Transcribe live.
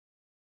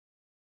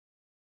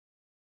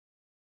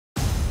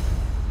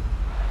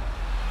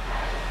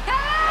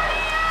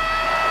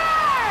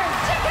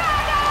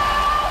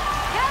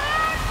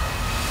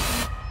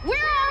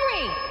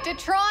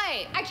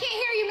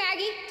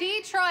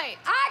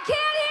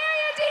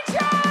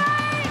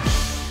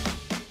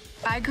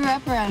I grew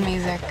up around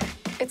music.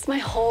 It's my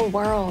whole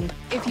world.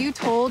 If you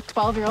told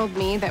 12-year-old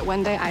me that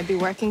one day I'd be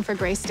working for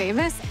Grace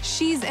Davis,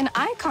 she's an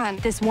icon.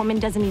 This woman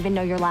doesn't even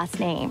know your last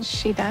name.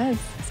 She does,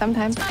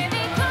 sometimes. Damn,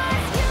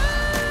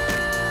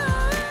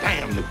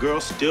 the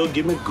girls still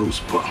give me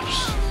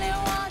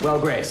goosebumps. Well,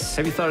 Grace,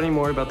 have you thought any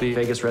more about the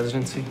Vegas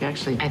residency?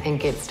 Actually, I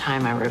think it's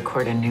time I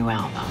record a new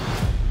album.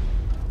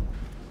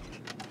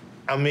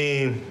 I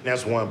mean,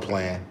 that's one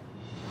plan.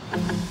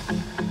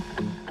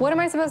 What am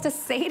I supposed to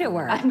say to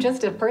her? I'm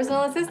just a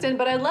personal assistant,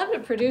 but I'd love to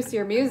produce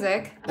your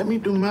music. Let me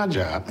do my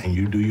job, and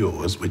you do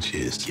yours, which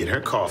is get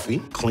her coffee,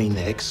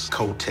 Kleenex,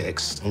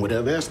 Kotex, and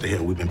whatever else the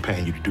hell we've been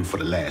paying you to do for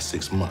the last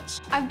 6 months.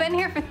 I've been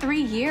here for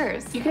 3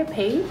 years. You get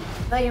paid? I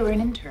thought you were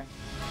an intern.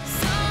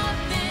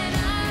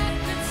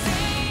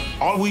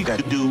 All we got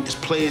to do is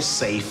play it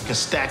safe and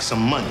stack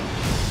some money.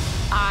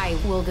 I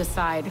will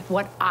decide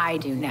what I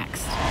do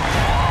next.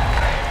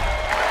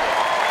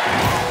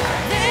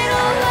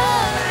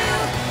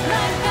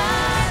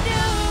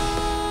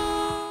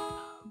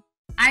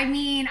 I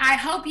mean, I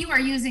hope you are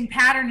using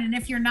Pattern, and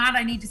if you're not,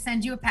 I need to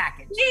send you a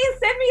package. Geez,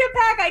 send me a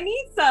pack. I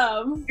need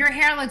some. Your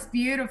hair looks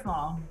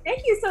beautiful.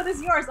 Thank you. So does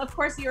yours. Of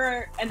course,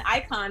 you're an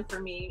icon for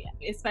me,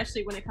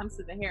 especially when it comes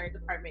to the hair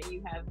department.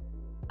 You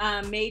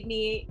have made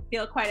me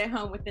feel quite at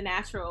home with the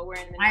natural.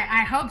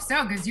 I hope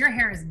so, because your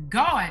hair is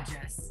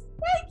gorgeous.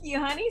 Thank you,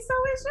 honey. So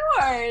is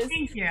yours.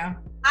 Thank you.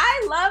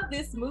 I love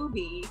this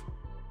movie.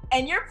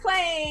 And you're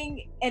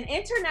playing an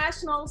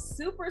international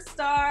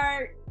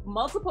superstar,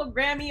 multiple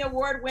Grammy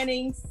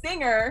award-winning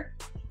singer.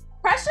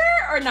 Pressure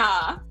or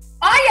nah?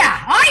 Oh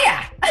yeah, oh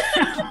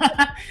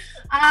yeah.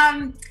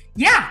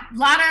 Yeah,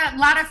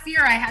 lot of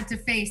fear I had to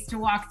face to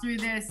walk through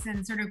this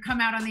and sort of come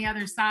out on the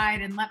other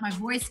side and let my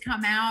voice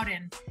come out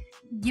and,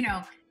 you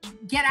know,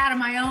 get out of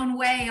my own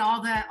way,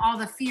 all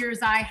the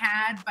fears I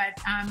had.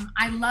 But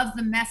I love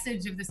the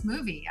message of this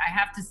movie. I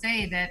have to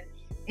say that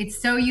it's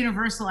so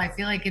universal. I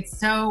feel like it's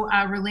so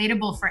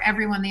relatable for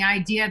everyone. The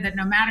idea that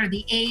no matter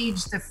the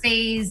age, the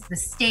phase, the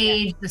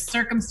stage, the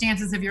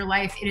circumstances of your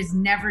life, it is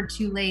never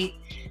too late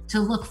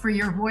to look for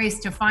your voice,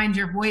 to find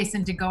your voice,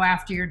 and to go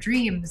after your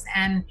dreams.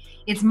 And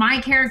it's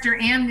my character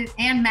and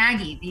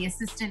Maggie, the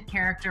assistant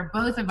character.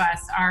 Both of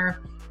us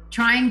are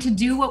trying to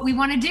do what we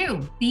want to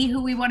do, be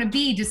who we want to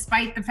be,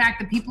 despite the fact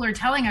that people are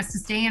telling us to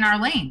stay in our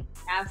lane.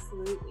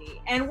 Absolutely.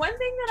 And one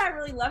thing that I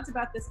really loved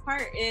about this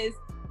part is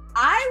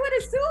I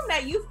would assume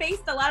that you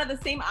faced a lot of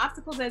the same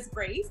obstacles as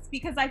Grace,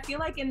 because I feel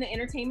like in the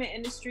entertainment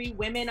industry,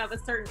 women of a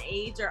certain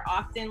age are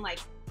often like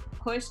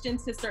pushed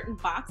into certain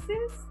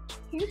boxes.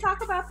 Can you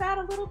talk about that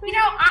a little bit? You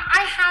know,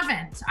 I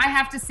haven't, I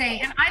have to say,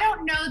 and I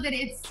don't know that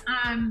it's,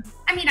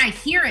 I mean, I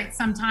hear it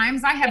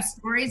sometimes. I have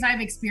stories, I have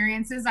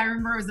experiences. I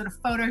remember I was at a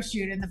photo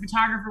shoot and the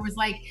photographer was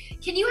like,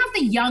 can you have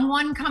the young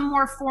one come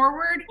more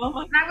forward? Oh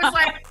my and I was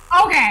like,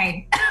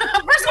 okay,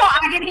 first of all,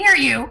 I can hear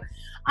you.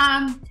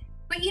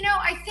 But you know,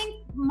 I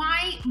think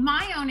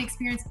my own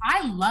experience,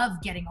 I love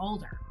getting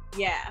older.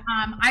 Yeah.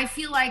 I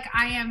feel like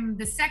I am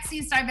the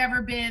sexiest I've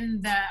ever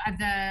been,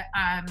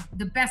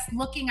 the best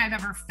looking I've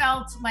ever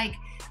felt. Like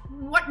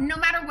no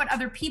matter what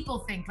other people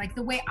think, like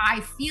the way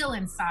I feel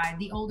inside,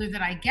 the older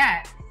that I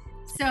get.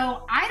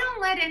 So I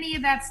don't let any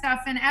of that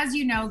stuff, and as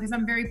you know, because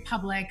I'm very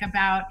public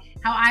about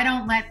how I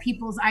don't let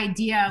people's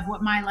idea of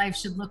what my life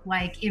should look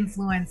like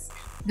influence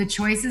the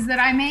choices that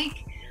I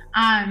make.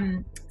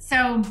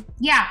 So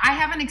yeah, I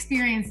haven't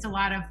experienced a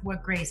lot of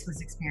what Grace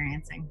was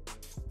experiencing.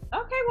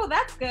 Okay, well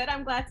that's good.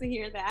 I'm glad to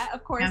hear that.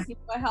 Of course, yeah. You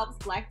know, it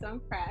helps black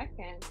don't crack.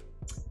 And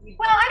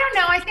well, I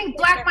don't know. I think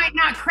black might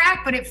not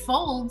crack, but it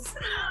folds.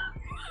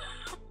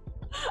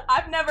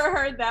 I've never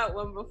heard that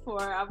one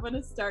before. I'm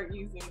gonna start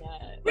using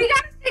that. We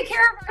gotta take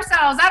care of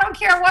ourselves. I don't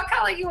care what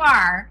color you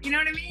are. You know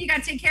what I mean? You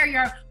gotta take care of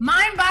your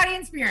mind, body,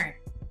 and spirit.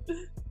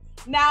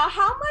 Now,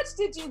 how much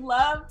did you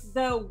love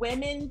the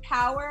women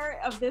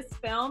power of this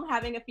film,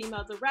 having a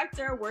female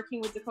director,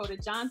 working with Dakota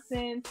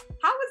Johnson?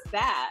 How was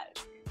that?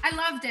 I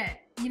loved it.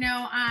 You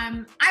know,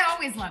 I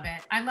always love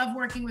it. I love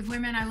working with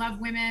women. I love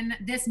women.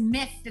 This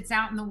myth that's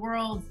out in the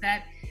world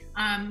that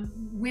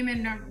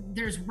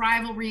there's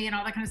rivalry and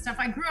all that kind of stuff.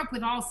 I grew up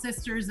with all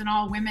sisters and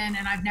all women,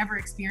 and I've never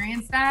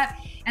experienced that.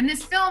 And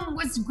this film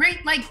was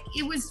great. Like,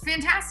 it was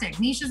fantastic.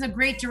 Nisha's a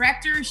great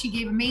director. She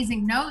gave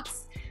amazing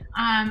notes.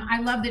 I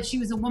love that she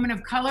was a woman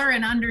of color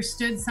and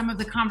understood some of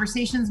the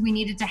conversations we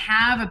needed to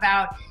have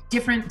about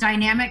different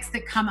dynamics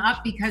that come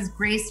up because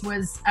Grace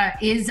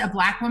is a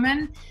Black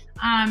woman.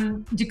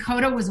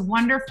 Dakota was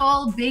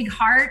wonderful, big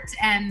heart,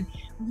 and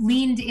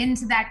leaned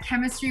into that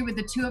chemistry with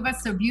the two of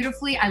us so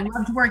beautifully. I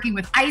loved working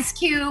with Ice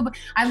Cube.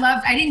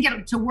 I didn't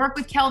get to work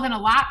with Kelvin a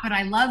lot, but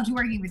I loved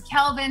working with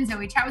Kelvin.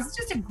 Zoe Chow. It was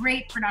just a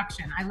great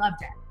production. I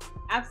loved it.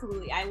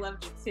 Absolutely, I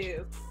loved it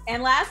too.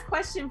 And last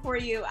question for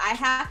you, I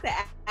have to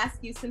ask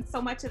you, since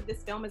so much of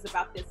this film is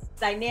about this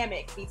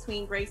dynamic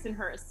between Grace and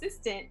her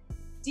assistant,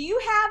 do you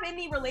have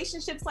any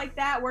relationships like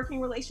that, working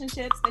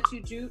relationships that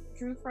you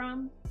drew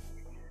from?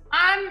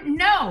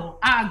 No.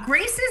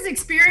 Grace's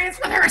experience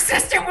with her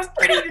assistant was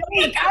pretty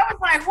unique. I was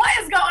like, what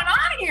is going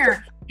on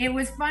here? It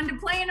was fun to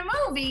play in a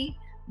movie.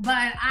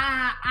 but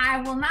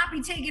I will not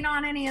be taking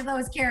on any of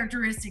those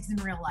characteristics in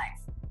real life.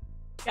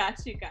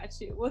 Got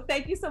you. Well,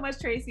 thank you so much,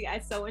 Tracee. I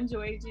so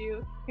enjoyed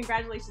you.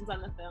 Congratulations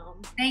on the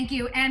film. Thank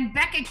you. And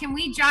Becca, can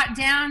we jot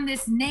down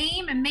this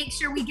name and make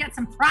sure we get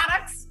some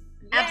products?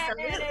 Yay!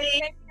 Absolutely.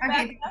 Okay,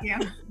 thank you.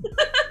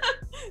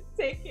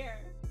 Take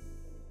care.